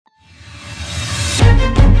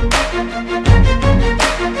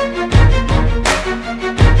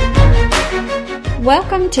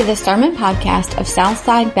Welcome to the Sermon Podcast of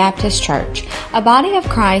Southside Baptist Church, a body of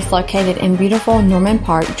Christ located in beautiful Norman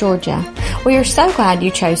Park, Georgia. We are so glad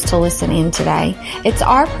you chose to listen in today. It's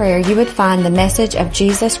our prayer you would find the message of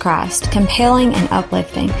Jesus Christ compelling and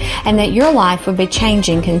uplifting, and that your life would be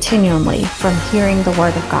changing continually from hearing the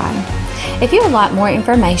Word of God. If you would like more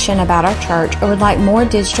information about our church or would like more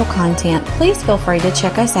digital content, please feel free to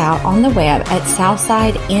check us out on the web at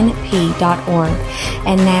southsidenp.org.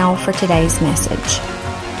 And now for today's message.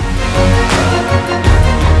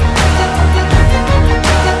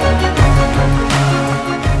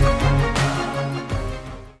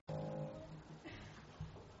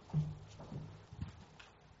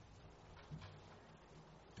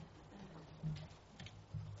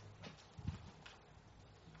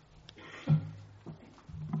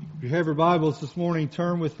 If you have your Bibles this morning,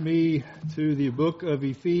 turn with me to the book of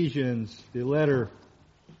Ephesians, the letter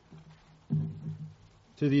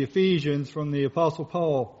to the Ephesians from the Apostle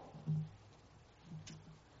Paul.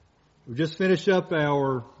 We just finished up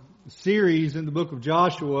our series in the book of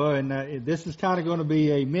Joshua, and this is kind of going to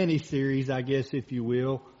be a mini-series, I guess, if you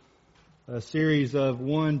will. A series of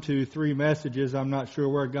 1 to 3 messages. I'm not sure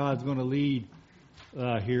where God's going to lead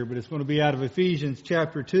here, but it's going to be out of Ephesians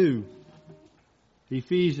chapter 2.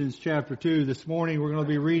 Ephesians chapter 2. This morning we're going to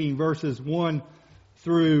be reading verses 1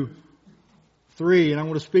 through 3. And I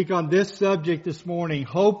want to speak on this subject this morning: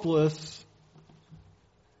 hopeless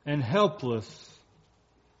and helpless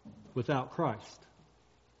without Christ.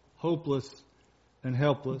 Hopeless and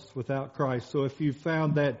helpless without Christ. So if you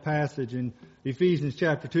found that passage in Ephesians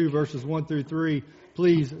chapter 2 verses 1 through 3,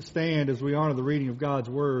 please stand as we honor the reading of God's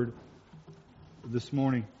Word this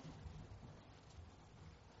morning.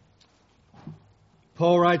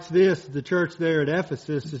 Paul writes this to the church there at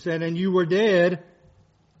Ephesus. He said, "And you were dead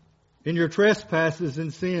in your trespasses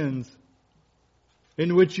and sins,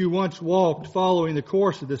 in which you once walked, following the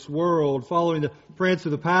course of this world, following the prince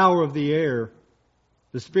of the power of the air,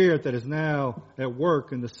 the spirit that is now at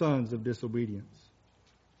work in the sons of disobedience,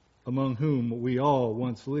 among whom we all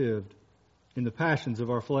once lived in the passions of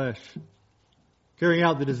our flesh, carrying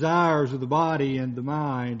out the desires of the body and the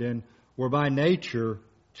mind, and were by nature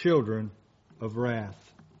children of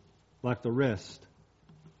wrath, like the rest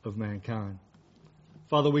of mankind."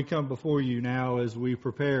 Father, we come before you now as we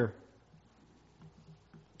prepare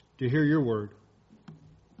to hear your word.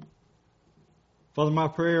 Father, my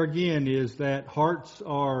prayer again is that hearts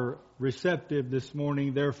are receptive this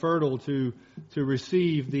morning. They're fertile to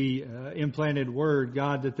receive the implanted word,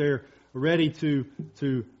 God, that they're ready to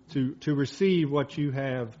receive what you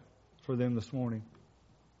have for them this morning.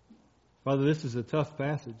 Father, this is a tough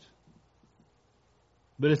passage.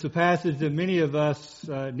 But it's a passage that many of us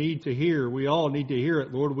need to hear. We all need to hear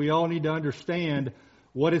it, Lord. We all need to understand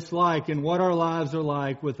what it's like and what our lives are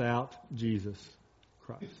like without Jesus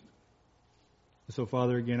Christ. So,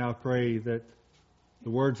 Father, again, I pray that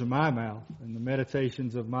the words of my mouth and the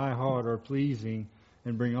meditations of my heart are pleasing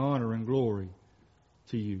and bring honor and glory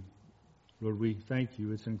to you. Lord, we thank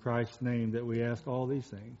you. It's in Christ's name that we ask all these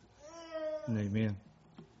things. And amen.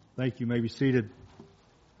 Thank you. You may be seated.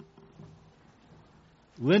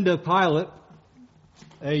 Linda Pilot,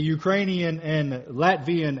 a Ukrainian and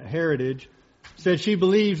Latvian heritage, said she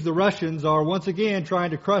believes the Russians are once again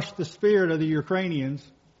trying to crush the spirit of the Ukrainians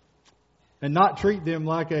and not treat them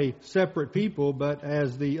like a separate people, but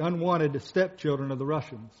as the unwanted stepchildren of the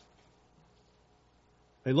Russians.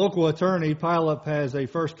 A local attorney, Pilot has a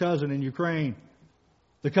first cousin in Ukraine.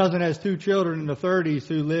 The cousin has 2 children in the 30s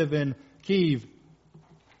who live in Kyiv.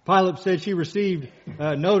 Pilot said she received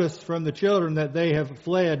notice from the children that they have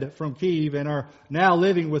fled from Kyiv and are now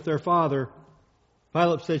living with their father.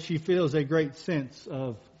 Pilot said she feels a great sense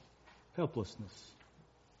of helplessness.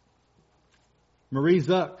 Marie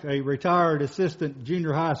Zuck, a retired assistant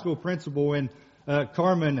junior high school principal in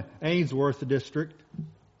Carmen Ainsworth district,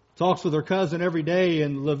 talks with her cousin every day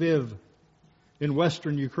in Lviv in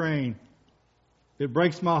western Ukraine. "It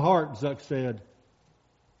breaks my heart," Zuck said,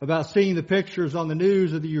 "about seeing the pictures on the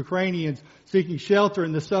news of the Ukrainians seeking shelter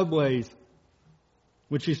in the subways.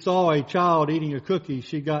 When she saw a child eating a cookie,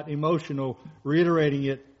 she got emotional, reiterating,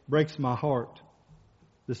 'It breaks my heart.'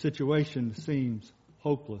 The situation seems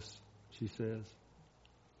hopeless," she says.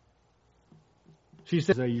 She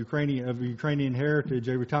says of Ukrainian heritage,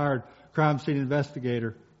 a retired crime scene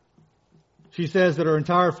investigator. She says that her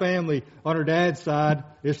entire family on her dad's side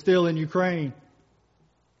is still in Ukraine.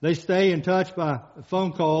 They stay in touch by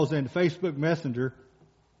phone calls and Facebook Messenger.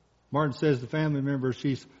 Martin says the family members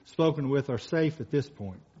she's spoken with are safe at this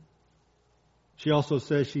point. She also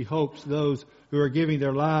says she hopes those who are giving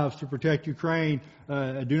their lives to protect Ukraine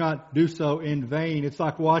do not do so in vain. It's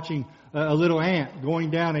like watching a little ant going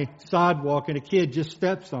down a sidewalk and a kid just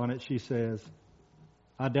steps on it, she says.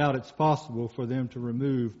 I doubt it's possible for them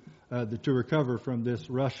to recover from this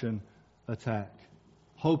Russian attack.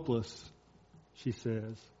 Hopeless, she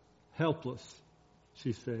says. Helpless,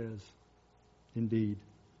 she says. Indeed.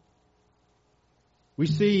 We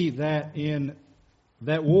see that in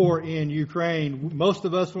that war in Ukraine, most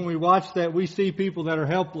of us, when we watch that, we see people that are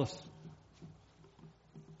helpless.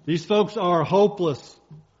 These folks are hopeless.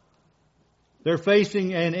 They're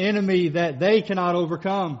facing an enemy that they cannot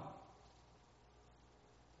overcome.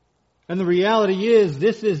 And the reality is,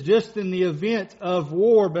 this is just in the event of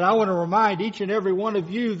war, but I want to remind each and every one of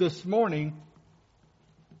you this morning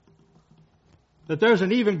that there's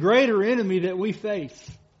an even greater enemy that we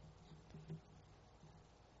face.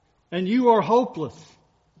 And you are hopeless.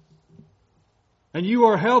 And you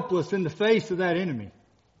are helpless in the face of that enemy.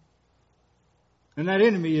 And that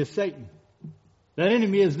enemy is Satan. That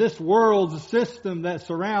enemy is this world's system that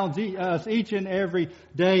surrounds us each and every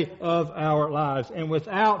day of our lives. And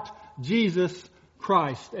without Jesus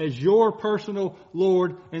Christ as your personal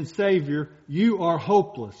Lord and Savior, you are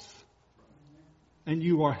hopeless. And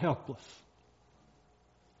you are helpless.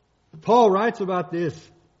 Paul writes about this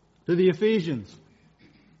to the Ephesians.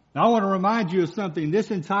 Now I want to remind you of something.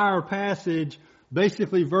 This entire passage,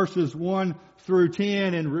 basically verses 1 through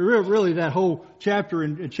 10, and really that whole chapter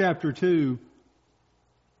in chapter 2,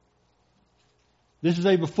 this is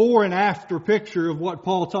a before and after picture of what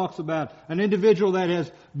Paul talks about. An individual that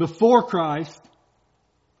is before Christ,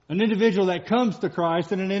 an individual that comes to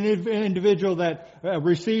Christ, and an individual that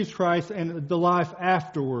receives Christ, and the life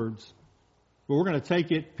afterwards. But we're going to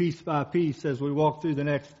take it piece by piece as we walk through the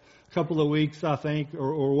next couple of weeks, I think,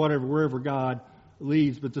 or whatever, wherever God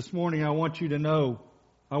leads. But this morning I want you to know,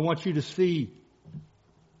 I want you to see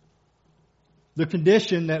the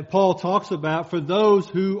condition that Paul talks about for those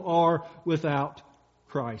who are without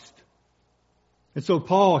Christ. And so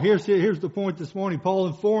Paul, here's the point this morning. Paul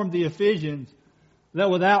informed the Ephesians that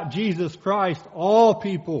without Jesus Christ, all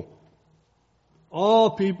people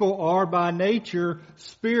are by nature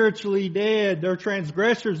spiritually dead. They're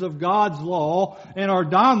transgressors of God's law and are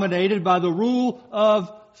dominated by the rule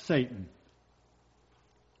of Satan.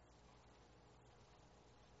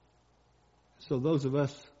 So those of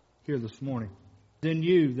us here this morning, in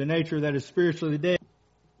you, the nature that is spiritually dead,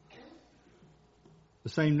 the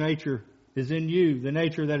same nature is in you, the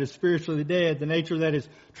nature that is spiritually dead, the nature that is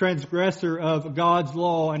transgressor of God's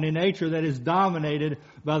law, and a nature that is dominated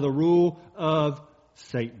by the rule of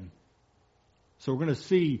Satan. So we're going to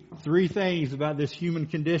see three things about this human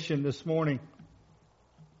condition this morning.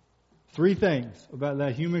 Three things about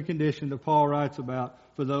that human condition that Paul writes about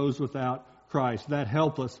for those without Christ. That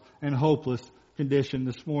helpless and hopeless condition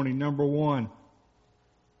this morning. Number one,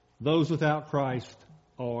 those without Christ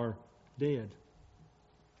are dead.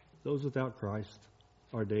 Those without Christ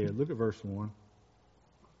are dead. Look at verse 1.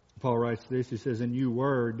 Paul writes this. He says, and you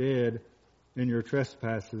were dead in your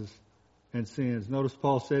trespasses and sins. Notice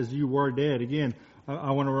Paul says you were dead. Again,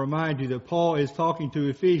 I want to remind you that Paul is talking to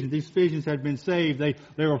Ephesians. These Ephesians had been saved. They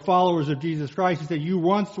were followers of Jesus Christ. He said, you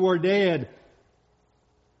once were dead.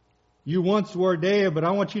 You once were dead, but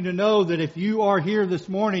I want you to know that if you are here this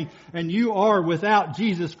morning and you are without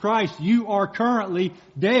Jesus Christ, you are currently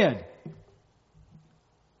dead.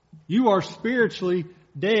 You are spiritually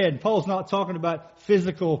dead. Paul's not talking about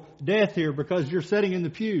physical death here because you're sitting in the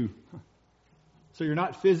pew. So you're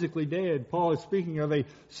not physically dead. Paul is speaking of a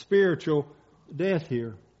spiritual death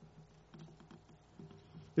here.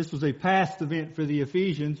 This was a past event for the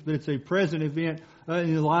Ephesians, but it's a present event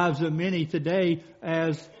in the lives of many today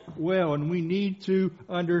as well. And we need to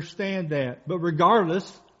understand that. But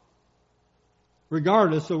regardless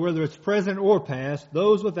of whether it's present or past,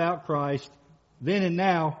 those without Christ, then and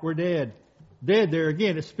now, we're dead. Dead there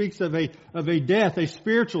again, it speaks of a death, a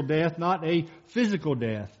spiritual death, not a physical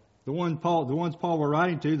death. The ones Paul were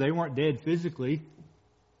writing to, they weren't dead physically,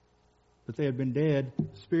 but they had been dead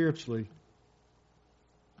spiritually.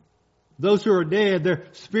 Those who are dead, they're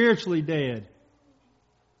spiritually dead.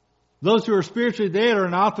 Those who are spiritually dead are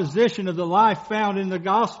in opposition of the life found in the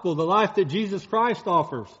gospel, the life that Jesus Christ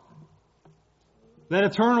offers. That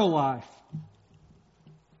eternal life.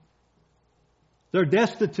 They're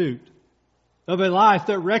destitute of a life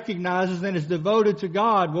that recognizes and is devoted to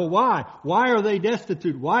God. Well, why? Why are they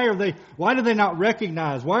destitute? Why do they not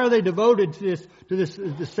recognize? Why are they devoted to this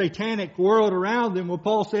satanic world around them? Well,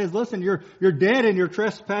 Paul says, listen, you're dead in your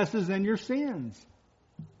trespasses and your sins.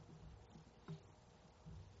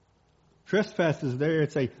 Trespasses there,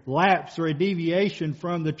 it's a lapse or a deviation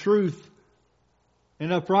from the truth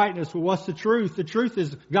and uprightness. Well, what's the truth? The truth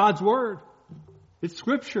is God's Word. It's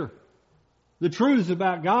Scripture. The truths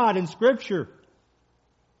about God in Scripture.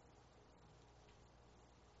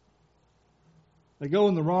 They go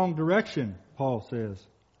in the wrong direction, Paul says.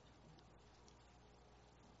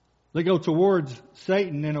 They go towards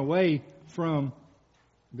Satan and away from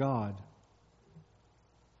God.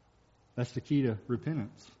 That's the key to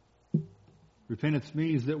repentance. Repentance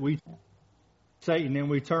means that we Satan and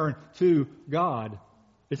we turn to God.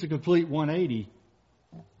 It's a complete 180.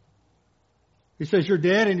 He says you're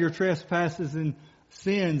dead in your trespasses and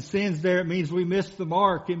sins. Sins there, it means we miss the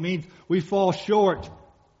mark. It means we fall short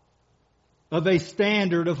of a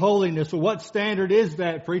standard of holiness. Well, what standard is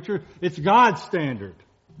that, preacher? It's God's standard.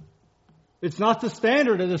 It's not the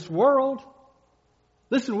standard of this world.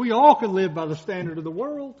 Listen, we all can live by the standard of the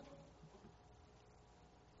world.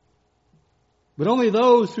 But only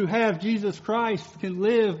those who have Jesus Christ can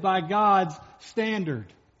live by God's standard.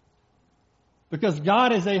 Because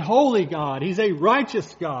God is a holy God. He's a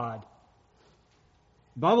righteous God.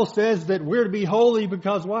 The Bible says that we're to be holy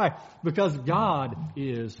because why? Because God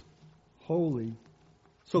is holy.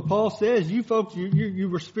 So Paul says, you folks, you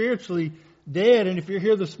were spiritually dead. And if you're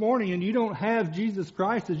here this morning and you don't have Jesus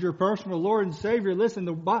Christ as your personal Lord and Savior, listen,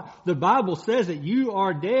 the Bible says that you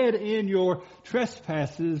are dead in your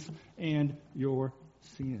trespasses and your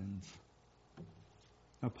sins.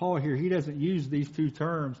 Now Paul here, he doesn't use these two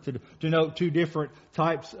terms to denote two different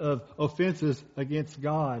types of offenses against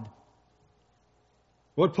God.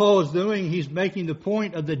 What Paul is doing, he's making the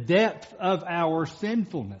point of the depth of our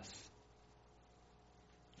sinfulness.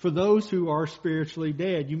 For those who are spiritually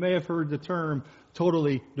dead, you may have heard the term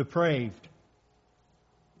totally depraved.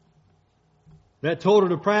 That total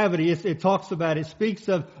depravity, it talks about, it speaks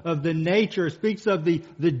of the nature, it speaks of the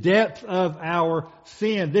depth of our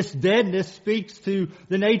sin. This deadness speaks to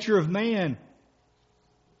the nature of man.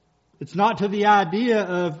 It's not to the idea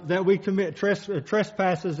of that we commit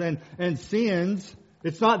trespasses and sins.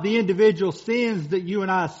 It's not the individual sins that you and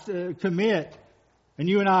I commit and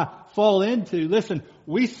you and I fall into. Listen,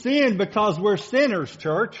 we sin because we're sinners,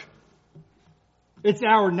 church. It's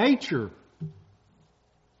our nature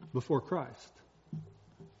before Christ.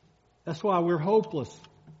 That's why we're hopeless.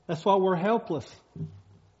 That's why we're helpless.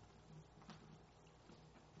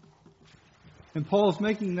 And Paul's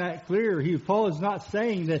making that clear. Paul is not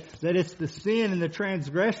saying that it's the sin and the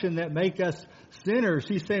transgression that make us sinners.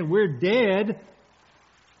 He's saying we're dead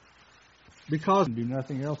because we do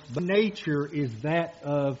nothing else. But nature is that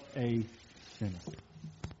of a sinner.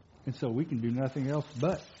 And so we can do nothing else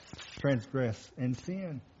but transgress and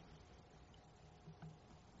sin.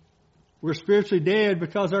 We're spiritually dead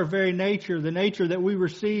because our very nature, the nature that we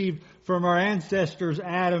received from our ancestors,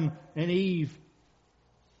 Adam and Eve.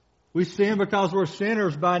 We sin because we're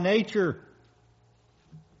sinners by nature.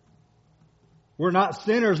 We're not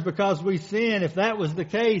sinners because we sin. If that was the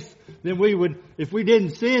case, then if we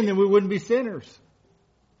didn't sin, then we wouldn't be sinners.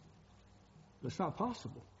 That's not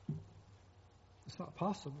possible. It's not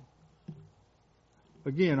possible.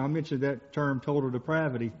 Again, I mentioned that term total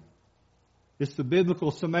depravity. It's the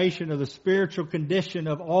biblical summation of the spiritual condition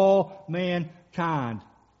of all mankind.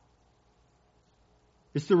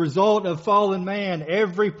 It's the result of fallen man.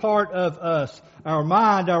 Every part of us, our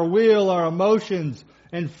mind, our will, our emotions,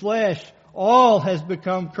 and flesh, all has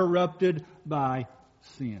become corrupted by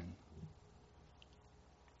sin.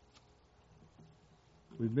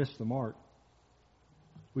 We've missed the mark.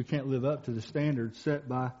 We can't live up to the standards set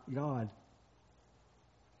by God.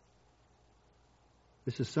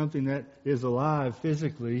 This is something that is alive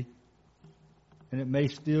physically, and it may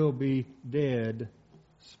still be dead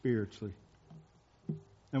spiritually.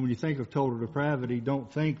 And when you think of total depravity,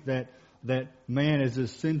 don't think that man is as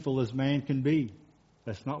sinful as man can be.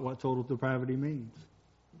 That's not what total depravity means.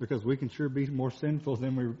 Because we can sure be more sinful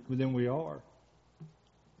than we are.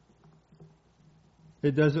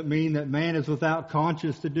 It doesn't mean that man is without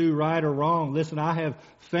conscience to do right or wrong. Listen, I have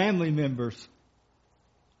family members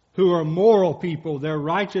who are moral people. They're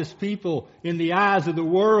righteous people in the eyes of the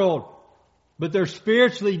world. But they're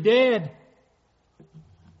spiritually dead.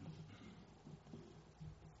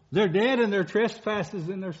 They're dead in their trespasses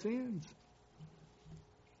and their sins.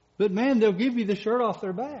 But man, they'll give you the shirt off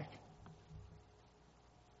their back.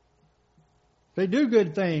 They do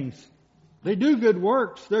good things. They do good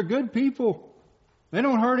works. They're good people. They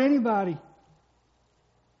don't hurt anybody.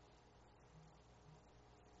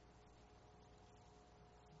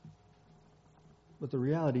 But the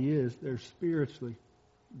reality is they're spiritually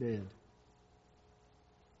dead.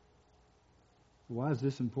 Why is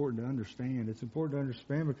this important to understand? It's important to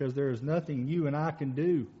understand because there is nothing you and I can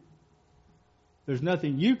do. There's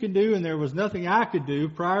nothing you can do, and there was nothing I could do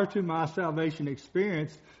prior to my salvation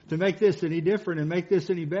experience to make this any different and make this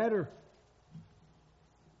any better.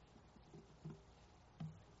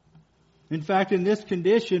 In fact, in this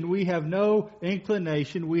condition, we have no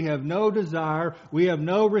inclination, we have no desire, we have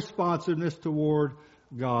no responsiveness toward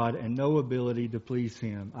God and no ability to please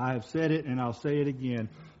Him. I have said it and I'll say it again.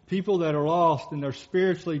 People that are lost and they're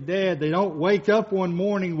spiritually dead, they don't wake up one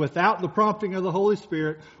morning without the prompting of the Holy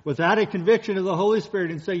Spirit, without a conviction of the Holy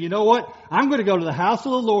Spirit and say, you know what? I'm going to go to the house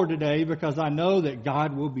of the Lord today because I know that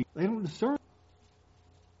God will be. They don't discern.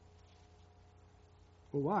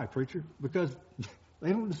 Well, why, preacher? Because they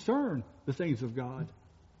don't discern the things of God.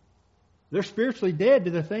 They're spiritually dead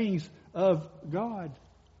to the things of God.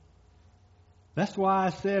 That's why I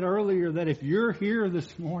said earlier that if you're here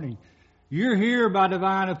this morning, you're here by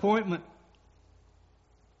divine appointment.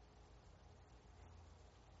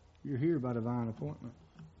 You're here by divine appointment.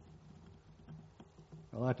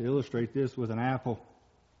 I like to illustrate this with an apple.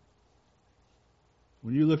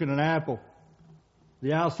 When you look at an apple,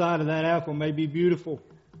 the outside of that apple may be beautiful.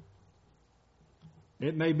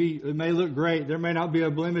 It may look great. There may not be a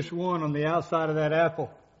blemish one on the outside of that apple.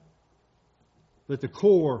 But the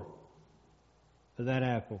core of that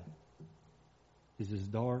apple is as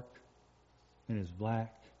dark and as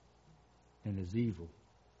black and as evil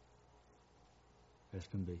as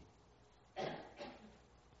can be.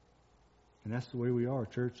 And that's the way we are,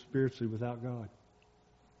 church, spiritually without God.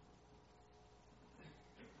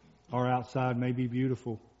 Our outside may be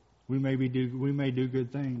beautiful. We may do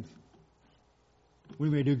good things. We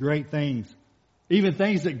may do great things. Even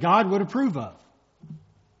things that God would approve of.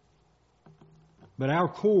 But our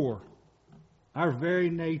core, our very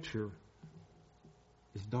nature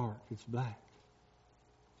is dark. It's black.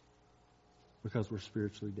 Because we're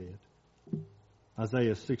spiritually dead.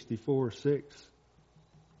 Isaiah 64:6.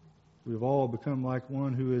 We've all become like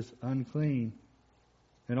one who is unclean,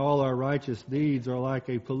 and all our righteous deeds are like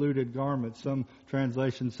a polluted garment. Some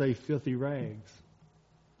translations say filthy rags.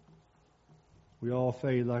 We all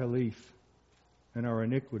fade like a leaf, and our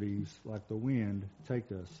iniquities, like the wind, take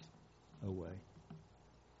us away.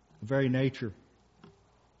 The very nature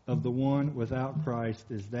of the one without Christ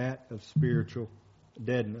is that of spiritual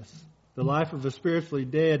deadness. The life of a spiritually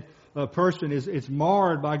dead person is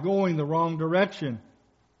marred by going the wrong direction.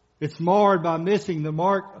 It's marred by missing the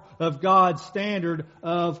mark of God's standard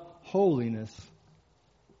of holiness.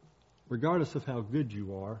 Regardless of how good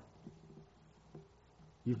you are,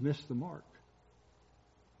 you've missed the mark.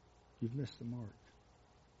 You've missed the mark.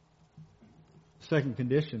 Second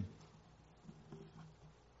condition.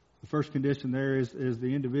 The first condition there is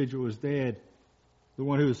the individual is dead. The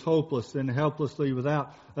one who is hopeless and helplessly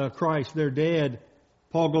without Christ, they're dead.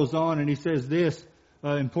 Paul goes on and he says this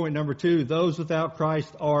in point number 2, those without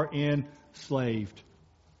Christ are enslaved.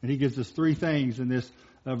 And he gives us 3 things in this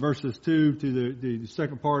verses 2 to the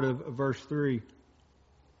second part of verse 3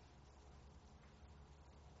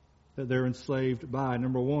 that they're enslaved by.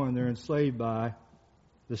 Number 1, they're enslaved by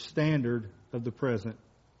the standard of the present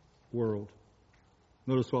world.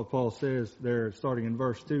 Notice what Paul says there, starting in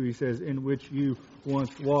verse 2. He says, in which you once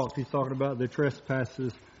walked. He's talking about the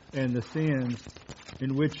trespasses and the sins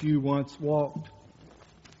in which you once walked.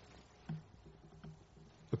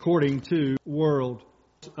 According to world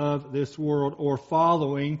of this world, or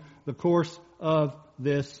following the course of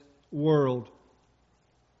this world.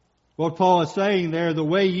 What Paul is saying there, the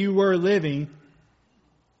way you were living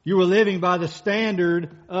by the standard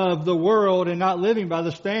of the world and not living by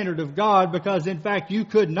the standard of God, because in fact you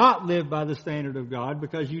could not live by the standard of God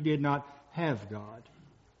because you did not have God.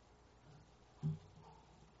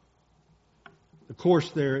 The course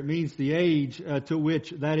there, it means the age to which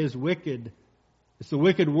that is wicked. It's the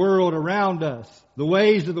wicked world around us. The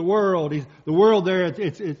ways of the world. The world there,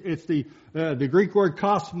 it's the Greek word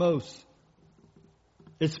cosmos.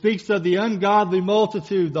 It speaks of the ungodly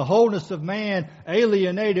multitude, the wholeness of man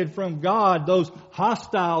alienated from God, those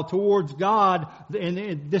hostile towards God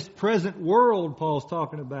in this present world Paul's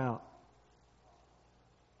talking about.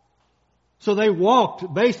 So they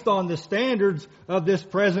walked based on the standards of this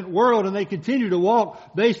present world, and they continue to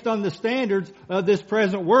walk based on the standards of this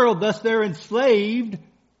present world. Thus they're enslaved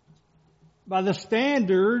by the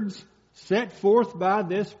standards set forth by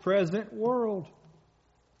this present world.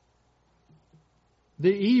 The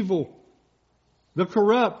evil, the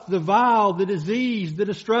corrupt, the vile, the diseased, the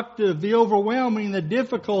destructive, the overwhelming, the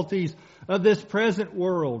difficulties of this present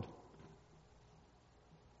world.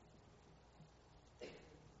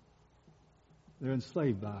 They're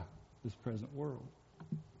enslaved by this present world.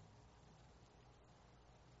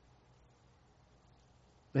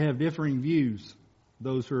 They have differing views,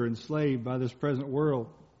 those who are enslaved by this present world.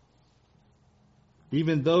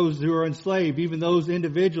 Even those who are enslaved, even those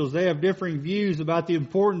individuals, they have differing views about the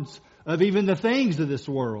importance of even the things of this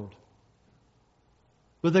world.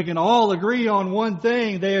 But they can all agree on one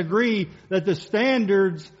thing. They agree that the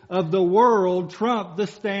standards of the world trump the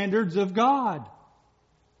standards of God.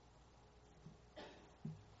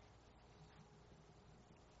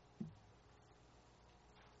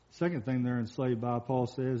 Second thing they're enslaved by, Paul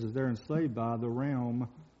says, is they're enslaved by the realm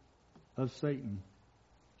of Satan.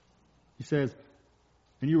 He says,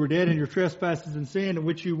 and you were dead in your trespasses and sin, in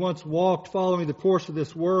which you once walked, following the course of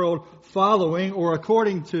this world, following or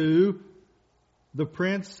according to the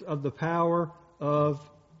prince of the power of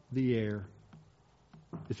the air.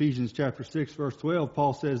 Ephesians chapter 6, verse 12,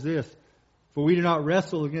 Paul says this, for we do not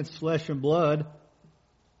wrestle against flesh and blood,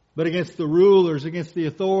 but against the rulers, against the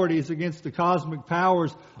authorities, against the cosmic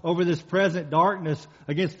powers over this present darkness,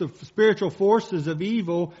 against the spiritual forces of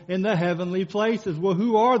evil in the heavenly places. Well,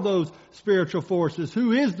 who are those spiritual forces?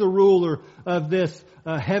 Who is the ruler of this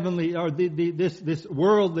heavenly, or this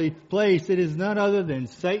worldly place? It is none other than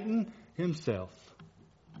Satan himself.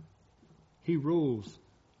 He rules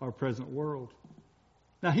our present world.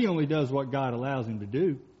 Now, he only does what God allows him to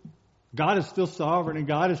do. God is still sovereign and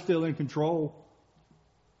God is still in control.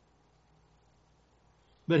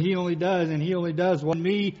 But he only does what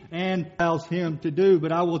me and allows him to do.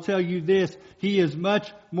 But I will tell you this, he is much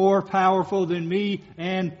more powerful than me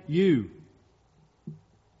and you.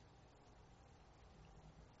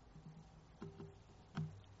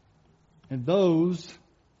 And those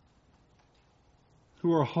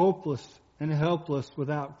who are hopeless and helpless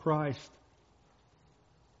without Christ,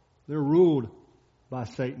 they're ruled by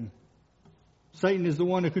Satan. Satan is the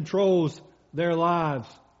one who controls their lives.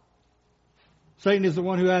 Satan is the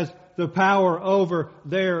one who has the power over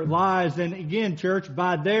their lives. And again, church,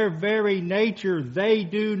 by their very nature, they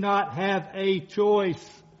do not have a choice.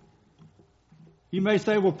 You may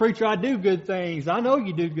say, well, preacher, I do good things. I know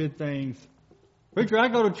you do good things. Preacher, I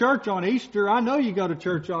go to church on Easter. I know you go to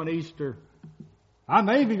church on Easter. I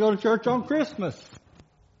may even go to church on Christmas.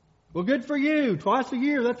 Well, good for you. Twice a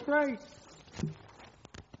year, that's great.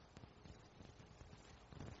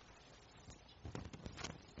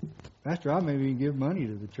 Pastor, I maybe even give money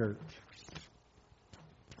to the church.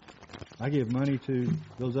 I give money to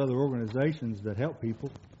those other organizations that help people.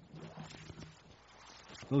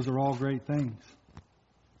 Those are all great things.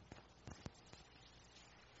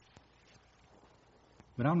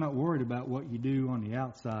 But I'm not worried about what you do on the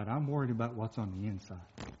outside. I'm worried about what's on the inside.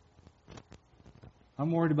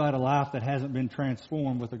 I'm worried about a life that hasn't been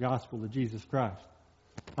transformed with the gospel of Jesus Christ.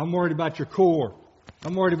 I'm worried about your core.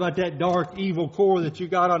 I'm worried about that dark, evil core that you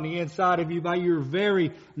got on the inside of you by your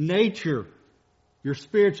very nature. You're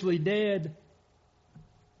spiritually dead.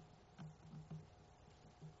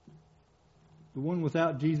 The one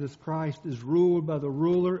without Jesus Christ is ruled by the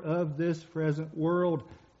ruler of this present world,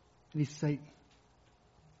 and he's Satan.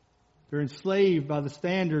 They're enslaved by the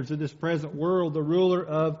standards of this present world, the ruler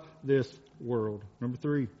of this world. Number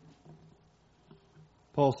 3,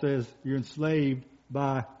 Paul says you're enslaved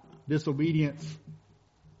by disobedience.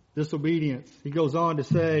 Disobedience. He goes on to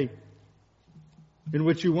say, in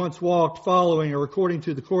which you once walked, following or according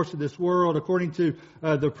to the course of this world, according to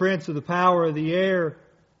the prince of the power of the air,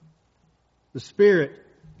 the spirit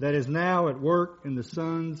that is now at work in the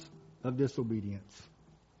sons of disobedience.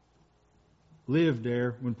 Lived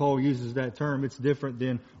there, when Paul uses that term, it's different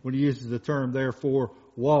than when he uses the term, therefore,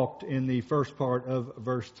 walked in the first part of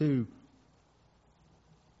verse 2.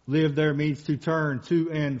 Live there means to turn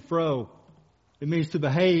to and fro. It means to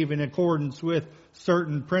behave in accordance with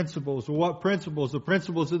certain principles. Well, what principles? The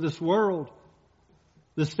principles of this world.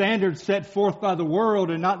 The standards set forth by the world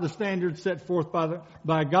and not the standards set forth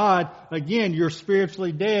by God. Again, you're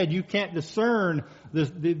spiritually dead. You can't discern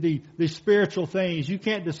the spiritual things. You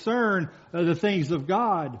can't discern the things of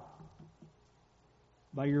God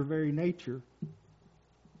by your very nature.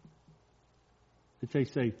 It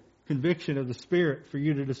takes a conviction of the Spirit for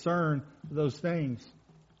you to discern those things.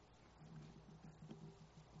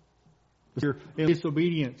 In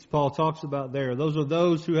disobedience, Paul talks about there. Those are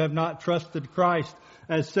those who have not trusted Christ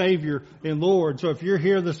as Savior and Lord. So if you're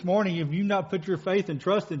here this morning, if you've not put your faith and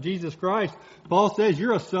trust in Jesus Christ, Paul says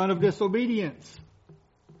you're a son of disobedience.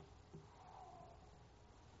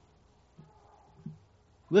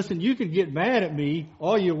 Listen, you can get mad at me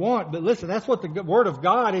all you want, but listen, that's what the Word of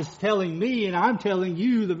God is telling me, and I'm telling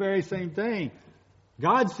you the very same thing.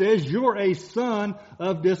 God says you're a son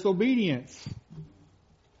of disobedience.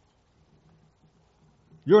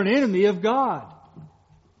 You're an enemy of God.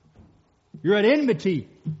 You're at enmity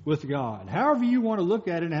with God. However you want to look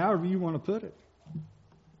at it and however you want to put it.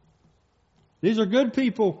 These are good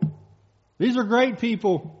people. These are great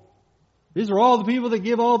people. These are all the people that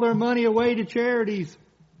give all their money away to charities.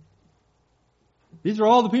 These are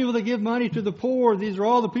all the people that give money to the poor. These are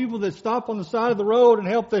all the people that stop on the side of the road and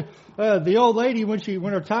help the old lady when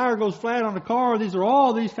her tire goes flat on the car. These are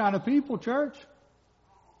all these kind of people, church.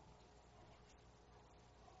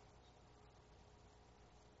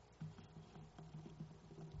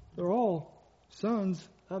 They're all sons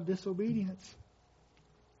of disobedience.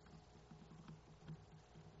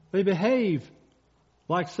 They behave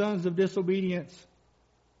like sons of disobedience.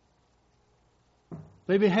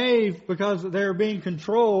 They behave because they're being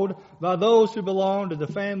controlled by those who belong to the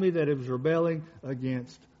family that is rebelling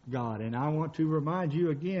against God. And I want to remind you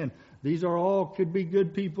again, these are all could be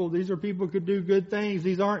good people. These are people who could do good things.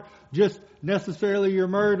 These aren't just necessarily your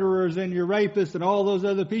murderers and your rapists and all those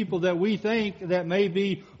other people that we think that may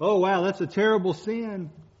be, oh wow, that's a terrible sin.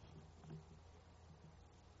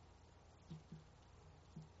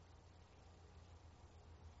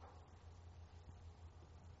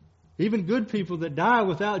 Even good people that die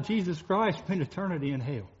without Jesus Christ spend eternity in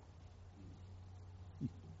hell.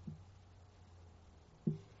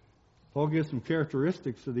 Paul gives some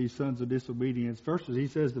characteristics of these sons of disobedience. First, he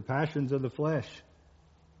says the passions of the flesh.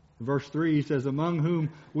 In verse 3, he says, among whom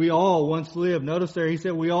we all once lived. Notice there, he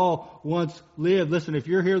said we all once lived. Listen, if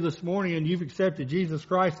you're here this morning and you've accepted Jesus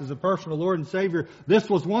Christ as a personal Lord and Savior, this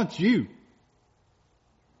was once you.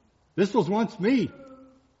 This was once me.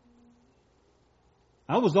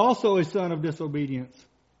 I was also a son of disobedience.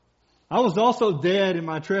 I was also dead in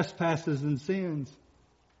my trespasses and sins.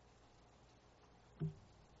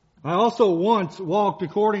 I also once walked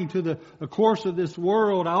according to the course of this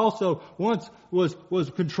world. I also once was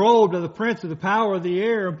controlled by the prince of the power of the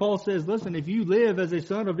air. And Paul says, listen, if you live as a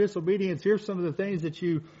son of disobedience, here's some of the things that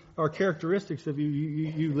you are characteristics of you.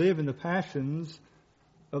 You live in the passions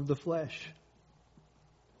of the flesh.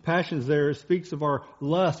 Passions there speaks of our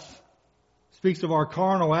lusts. Speaks of our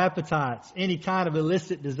carnal appetites, any kind of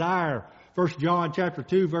illicit desire. 1 John chapter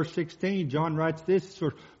 2, verse 16, John writes this,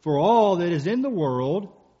 for all that is in the world,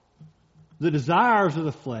 the desires of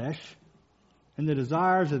the flesh and the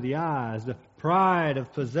desires of the eyes, the pride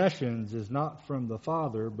of possessions is not from the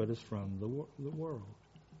Father, but is from the world.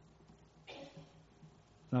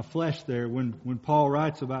 Now, flesh there, when Paul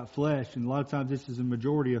writes about flesh, and a lot of times this is a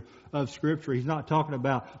majority of Scripture, he's not talking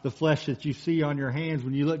about the flesh that you see on your hands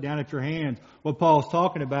when you look down at your hands. What Paul's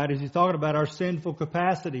talking about is he's talking about our sinful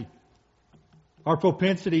capacity, our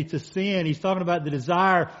propensity to sin. He's talking about the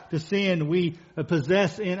desire to sin we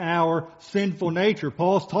possess in our sinful nature.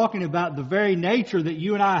 Paul's talking about the very nature that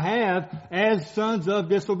you and I have as sons of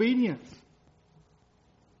disobedience.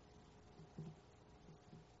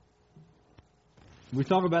 We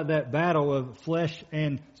talk about that battle of flesh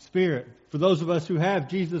and spirit. For those of us who have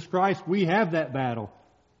Jesus Christ, we have that battle.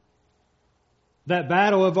 That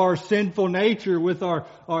battle of our sinful nature with our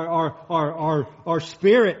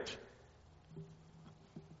spirit.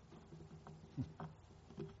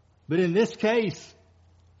 But in this case,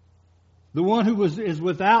 the one who is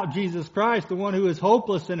without Jesus Christ, the one who is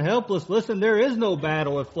hopeless and helpless, listen, there is no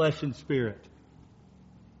battle of flesh and spirit.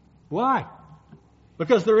 Why?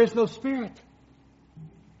 Because there is no spirit.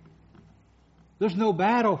 There's no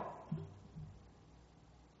battle.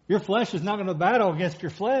 Your flesh is not going to battle against your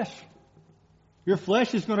flesh. Your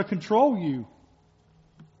flesh is going to control you.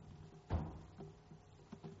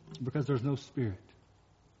 Because there's no spirit.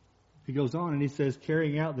 He goes on and he says,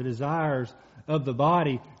 carrying out the desires of the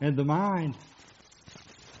body and the mind.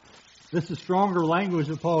 This is stronger language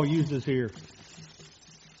that Paul uses here.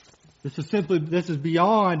 This is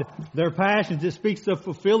beyond their passions. It speaks of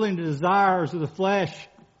fulfilling the desires of the flesh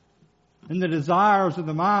and the desires of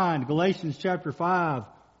the mind. Galatians chapter 5.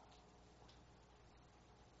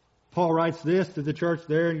 Paul writes this to the church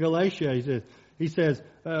there in Galatia. He says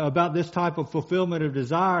about this type of fulfillment of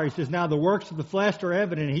desire. He says, now the works of the flesh are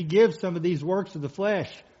evident. He gives some of these works of the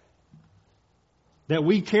flesh that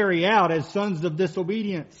we carry out as sons of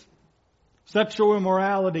disobedience. Sexual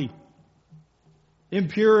immorality,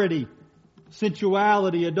 impurity,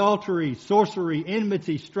 sensuality, adultery, sorcery,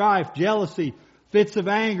 enmity, strife, jealousy, fits of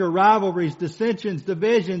anger, rivalries, dissensions,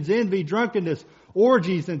 divisions, envy, drunkenness,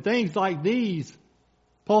 orgies, and things like these.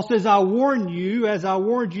 Paul says, I warn you, as I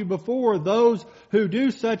warned you before, those who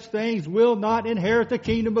do such things will not inherit the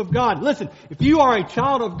kingdom of God. Listen, if you are a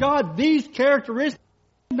child of God, these characteristics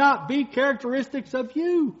should not be characteristics of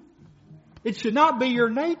you. It should not be your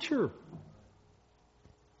nature.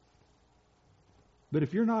 But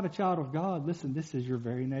if you're not a child of God, listen, this is your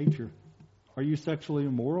very nature. Are you sexually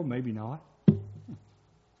immoral? Maybe not.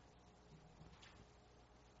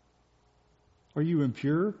 Are you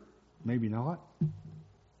impure? Maybe not.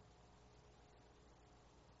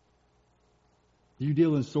 Do you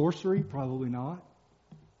deal in sorcery? Probably not.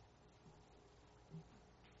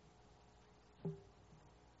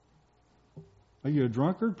 Are you a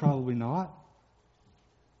drunkard? Probably not.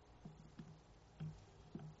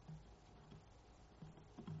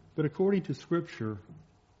 But according to Scripture,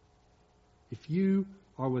 if you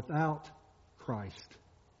are without Christ,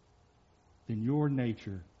 then your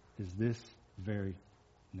nature is this very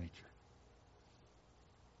nature.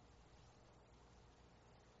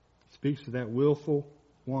 It speaks to that willful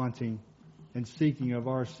wanting and seeking of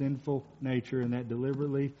our sinful nature and that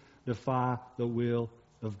deliberately defy the will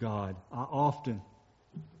of God. I often,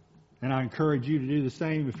 and I encourage you to do the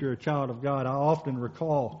same if you're a child of God, I often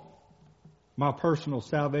recall my personal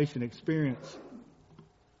salvation experience.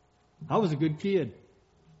 I was a good kid.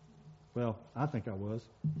 Well, I think I was.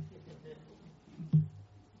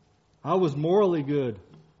 I was morally good.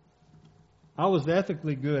 I was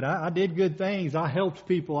ethically good. I did good things. I helped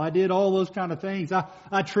people. I did all those kind of things.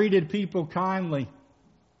 I treated people kindly.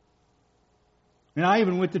 And I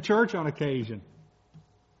even went to church on occasion.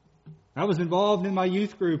 I was involved in my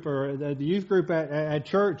youth group or the youth group at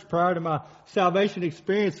church prior to my salvation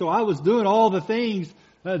experience. So I was doing all the things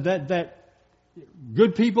that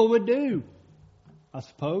good people would do, I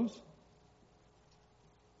suppose.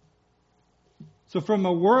 So from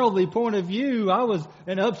a worldly point of view, I was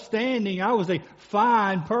an upstanding, I was a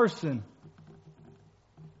fine person.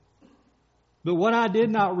 But what I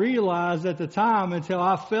did not realize at the time until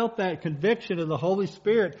I felt that conviction of the Holy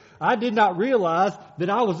Spirit, I did not realize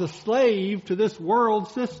that I was a slave to this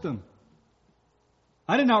world system.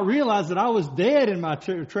 I did not realize that I was dead in my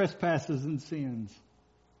trespasses and sins.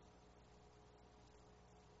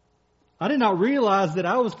 I did not realize that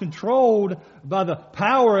I was controlled by the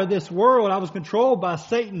power of this world. I was controlled by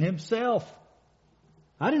Satan himself.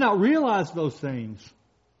 I did not realize those things.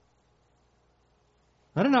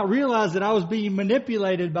 I did not realize that I was being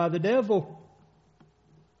manipulated by the devil.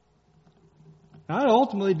 I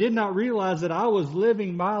ultimately did not realize that I was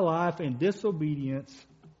living my life in disobedience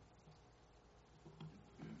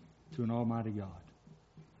to an almighty God.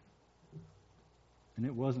 And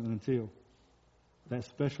it wasn't until that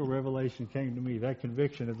special revelation came to me, that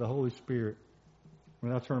conviction of the Holy Spirit,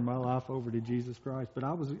 when I turned my life over to Jesus Christ. But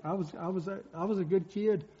I was a good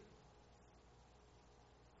kid.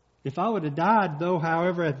 If I would have died, though,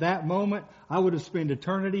 however, at that moment, I would have spent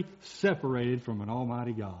eternity separated from an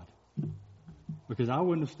almighty God. Because I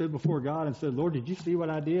wouldn't have stood before God and said, Lord, did you see what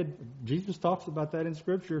I did? Jesus talks about that in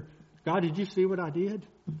Scripture. God, did you see what I did?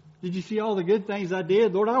 Did you see all the good things I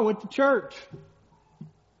did? Lord, I went to church.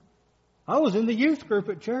 I was in the youth group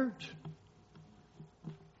at church.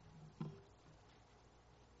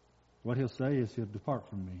 What he'll say is, he'll depart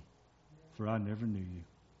from me, for I never knew you.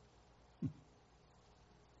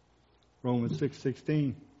 Romans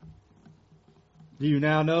 6:16. Do you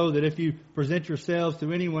now know that if you present yourselves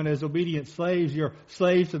to anyone as obedient slaves, you're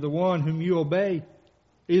slaves to the one whom you obey,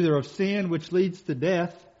 either of sin, which leads to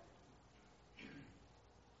death,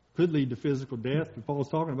 could lead to physical death, but Paul's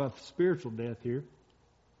talking about spiritual death here,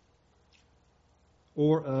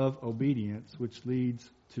 or of obedience, which leads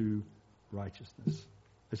to righteousness.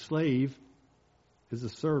 A slave is a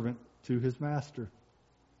servant to his master.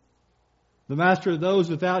 The master of those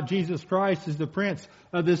without Jesus Christ is the prince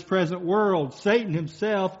of this present world, Satan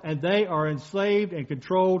himself, and they are enslaved and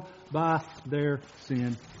controlled by their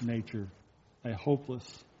sin nature. A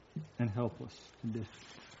hopeless and helpless condition.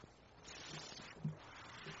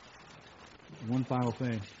 One final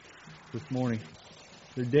thing this morning.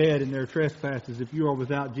 They're dead in their trespasses. If you are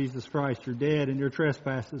without Jesus Christ, you're dead in your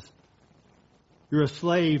trespasses. You're a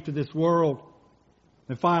slave to this world.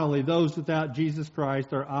 And finally, those without Jesus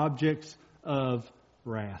Christ are objects of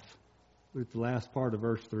wrath. Look at the last part of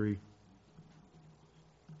verse 3.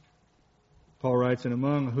 Paul writes, and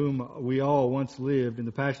among whom we all once lived in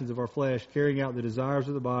the passions of our flesh, carrying out the desires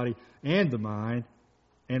of the body and the mind,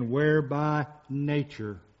 and were by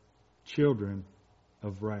nature children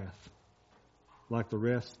of wrath, like the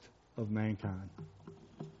rest of mankind.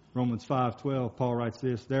 Romans 5:12, Paul writes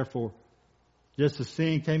this, therefore, just as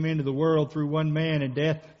sin came into the world through one man and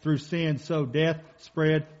death through sin, so death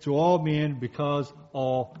spread to all men because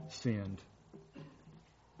all sinned.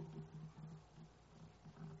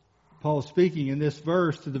 Paul is speaking in this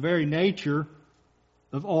verse to the very nature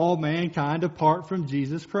of all mankind apart from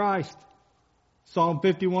Jesus Christ. Psalm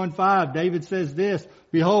 51:5, David says this,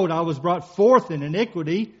 behold, I was brought forth in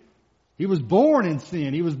iniquity. He was born in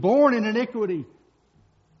sin. He was born in iniquity.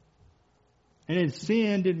 And in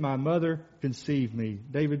sin did my mother conceive me.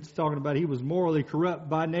 David's talking about he was morally corrupt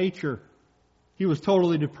by nature. He was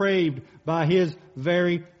totally depraved by His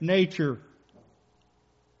very nature.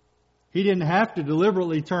 He didn't have to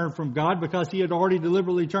deliberately turn from God because He had already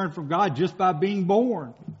deliberately turned from God just by being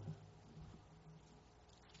born.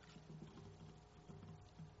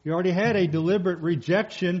 He already had a deliberate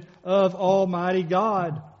rejection of Almighty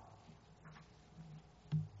God.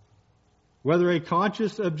 Whether a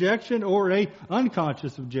conscious objection or a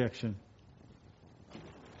unconscious objection.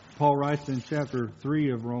 Paul writes in chapter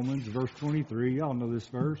 3 of Romans, verse 23. Y'all know this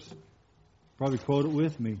verse. Probably quote it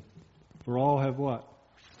with me. For all have what?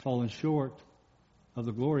 Fallen short of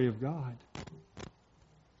the glory of God.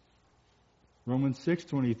 Romans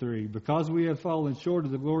 6:23. Because we have fallen short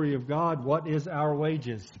of the glory of God, what is our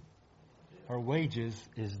wages? Our wages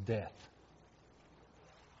is death.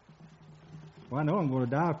 Well, I know I'm going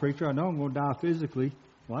to die, preacher. I know I'm going to die physically.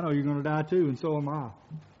 Well, I know you're going to die too, and so am I.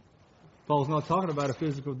 Paul's not talking about a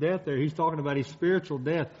physical death there. He's talking about a spiritual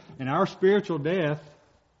death. And our spiritual death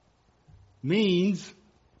means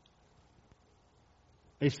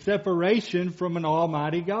a separation from an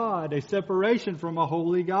almighty God, a separation from a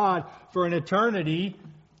holy God for an eternity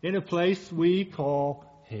in a place we call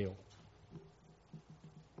hell.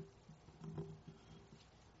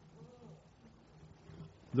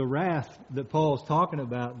 The wrath that Paul's talking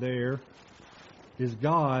about there is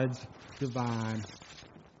God's divine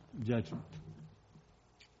judgment.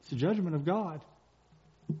 It's the judgment of God.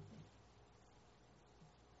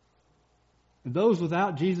 And those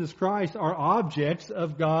without Jesus Christ are objects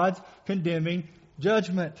of God's condemning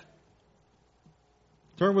judgment.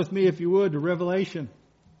 Turn with me, if you would, to Revelation.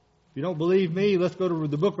 If you don't believe me, let's go to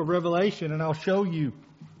the book of Revelation and I'll show you.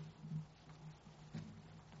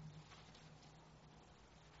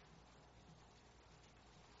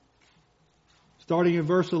 Starting in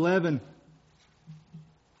verse 11,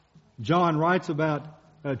 John writes about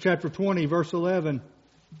chapter 20, verse 11.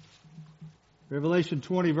 Revelation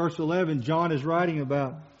 20, verse 11, John is writing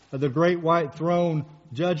about the great white throne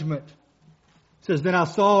judgment. It says, Then I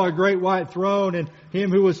saw a great white throne, and Him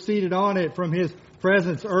who was seated on it. From His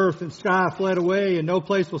presence, earth and sky fled away, and no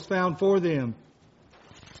place was found for them.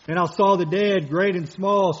 And I saw the dead, great and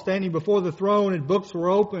small, standing before the throne, and books were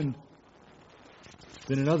opened.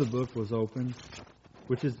 Then another book was opened,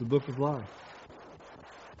 which is the book of life.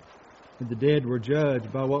 And the dead were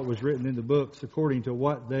judged by what was written in the books according to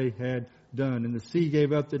what they had done. And the sea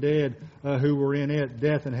gave up the dead who were in it.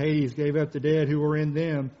 Death and Hades gave up the dead who were in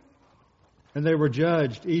them. And they were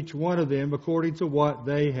judged, each one of them, according to what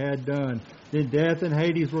they had done. Then death and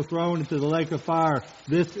Hades were thrown into the lake of fire.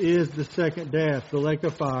 This is the second death, the lake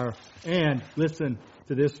of fire. And, listen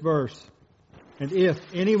to this verse. And if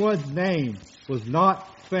anyone's name was not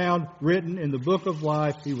found written in the book of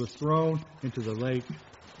life, he was thrown into the lake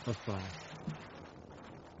of fire.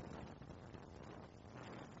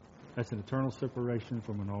 That's an eternal separation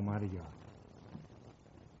from an almighty God.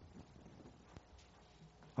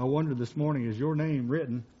 I wonder this morning, is your name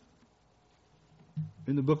written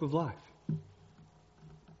in the book of life?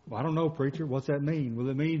 Well, I don't know, preacher. What's that mean? Well,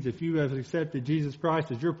 it means if you have accepted Jesus Christ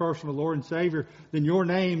as your personal Lord and Savior, then your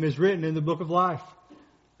name is written in the book of life.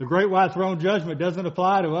 The great white throne judgment doesn't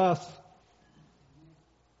apply to us.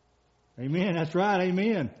 Amen. That's right.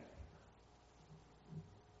 Amen.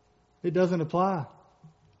 It doesn't apply.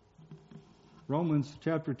 Romans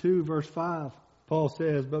chapter 2, verse 5, Paul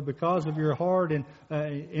says, But because of your hard and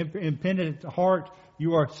impenitent heart,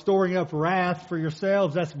 you are storing up wrath for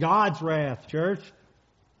yourselves. That's God's wrath, church.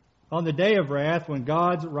 On the day of wrath, when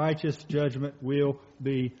God's righteous judgment will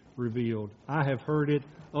be revealed. I have heard it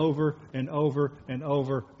over and over and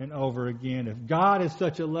over and over again. If God is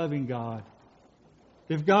such a loving God,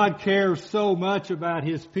 if God cares so much about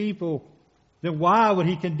His people, then why would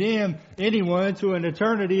He condemn anyone to an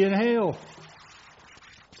eternity in hell?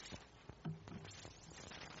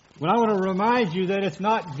 Well, I want to remind you that it's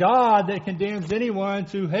not God that condemns anyone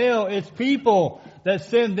to hell. It's people that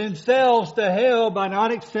send themselves to hell by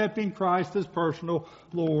not accepting Christ as personal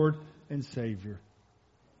Lord and Savior.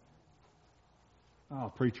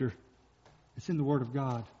 Oh, preacher, it's in the Word of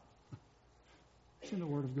God. It's in the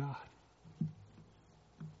Word of God.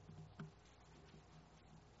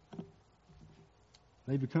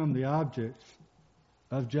 They become the objects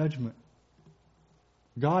of judgment.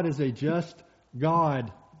 God is a just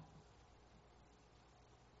God.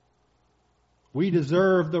 We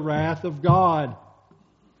deserve the wrath of God.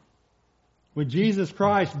 When Jesus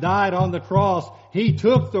Christ died on the cross, He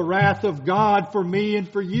took the wrath of God for me and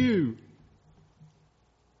for you.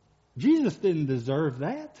 Jesus didn't deserve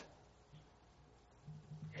that.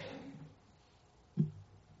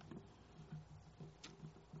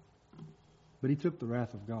 But He took the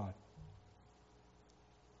wrath of God.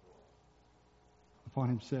 upon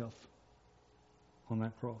himself on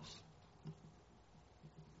that cross.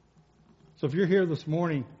 So if you're here this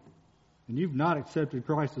morning and you've not accepted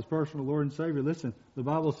Christ as personal Lord and Savior, listen, the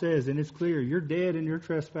Bible says, and it's clear, you're dead in your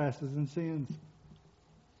trespasses and sins.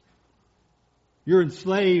 You're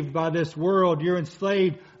enslaved by this world. You're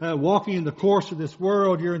enslaved walking in the course of this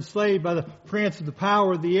world. You're enslaved by the prince of the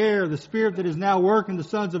power of the air, the spirit that is now working the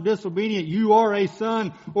sons of disobedience. You are a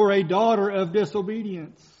son or a daughter of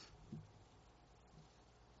disobedience.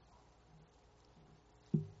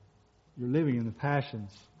 You're living in the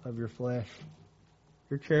passions of your flesh.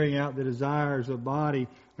 You're carrying out the desires of body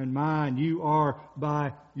and mind. You are,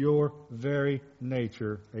 by your very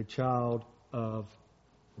nature, a child of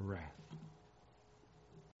wrath.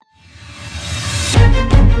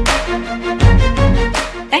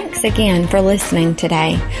 Thanks again for listening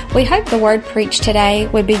today. We hope the word preached today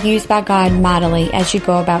would be used by God mightily as you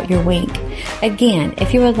go about your week. Again,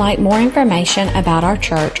 if you would like more information about our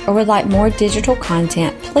church or would like more digital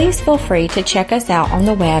content, please feel free to check us out on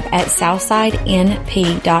the web at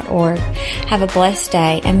southsidenp.org. Have a blessed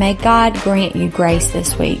day, and may God grant you grace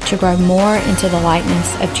this week to grow more into the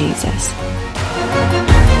likeness of Jesus.